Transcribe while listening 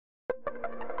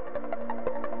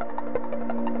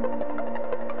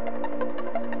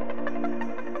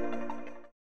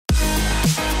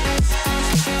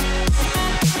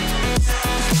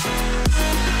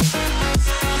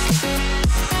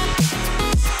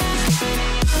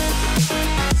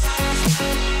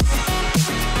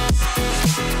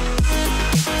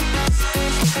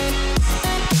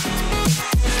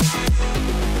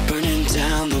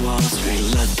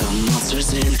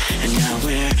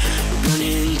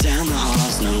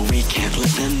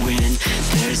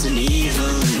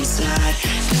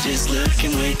just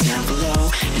looking way down below.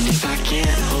 And if I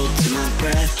can't hold to my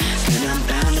breath, then I'm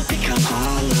bound to become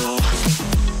hollow.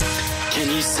 Can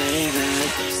you say that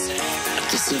I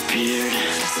disappeared?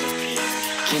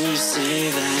 Can you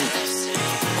say that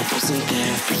I wasn't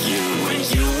there for you when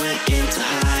you went into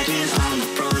hiding on the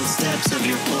front steps of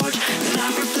your porch? And I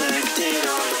reflected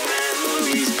on the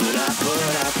memories, but I put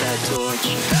out that torch.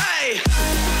 Hey!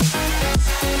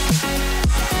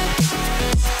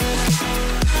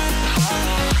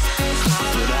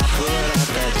 But I put out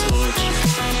that torch.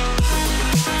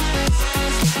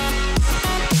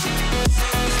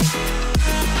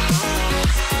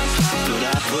 But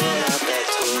I put out that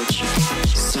torch.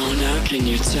 So now can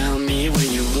you tell me where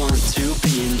you want to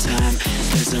be in time?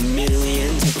 There's a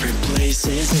million different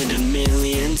places and a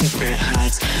million different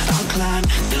heights. I'll climb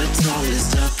the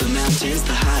tallest of the mountains,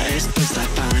 the highest place I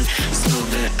find, so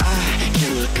that I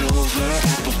can look over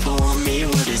and before me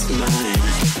what is mine.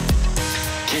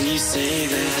 Can you say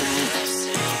that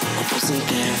I wasn't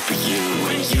there for you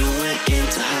when you went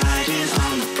into hiding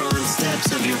on the front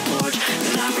steps of your porch?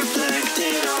 And I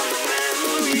reflected on the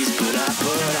memories, but I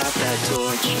put out that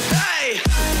torch. Hey!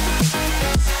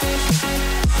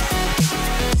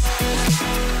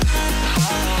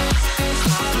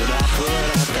 But I put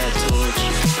out that torch.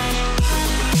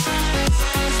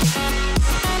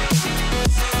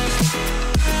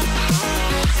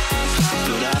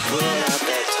 But I put out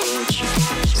that torch.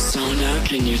 So now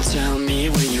can you tell me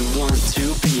where you want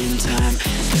to be in time?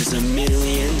 There's a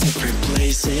million different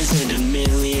places and a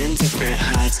million different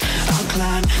heights. I'll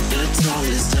climb the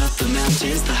tallest of the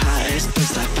mountains, the highest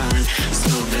place I find,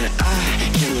 so that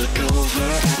I can look over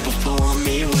and before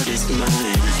me what is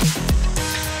mine.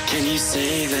 Can you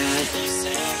say that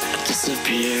I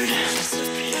disappeared?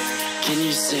 Can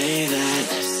you say that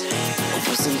I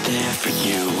wasn't there for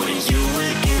you when you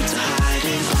went into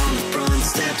hiding on the front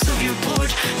steps of your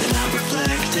porch? And I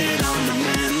reflected on the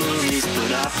memories,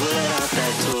 but I put out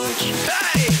that torch.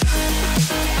 Hey!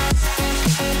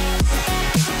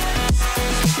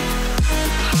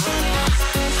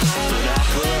 But I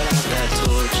put out that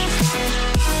torch.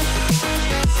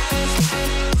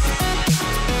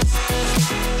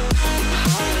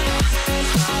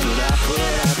 But I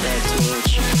put out that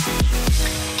torch.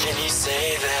 Can you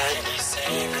say that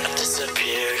I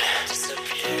disappeared?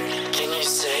 Can you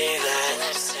say that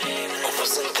I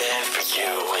wasn't there for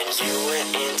you when you went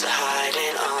into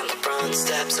hiding on the front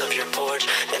steps of your porch?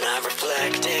 And I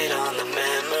reflected on the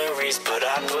memories, but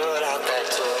I put out that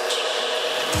torch.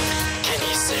 Can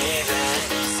you say that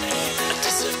I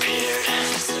disappeared?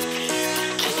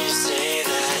 Can you say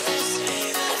that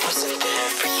I wasn't there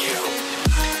for you?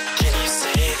 Can you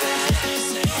say that?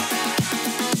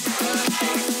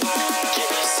 Can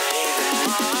you say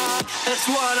that? That's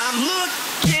what I'm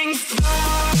looking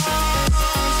for.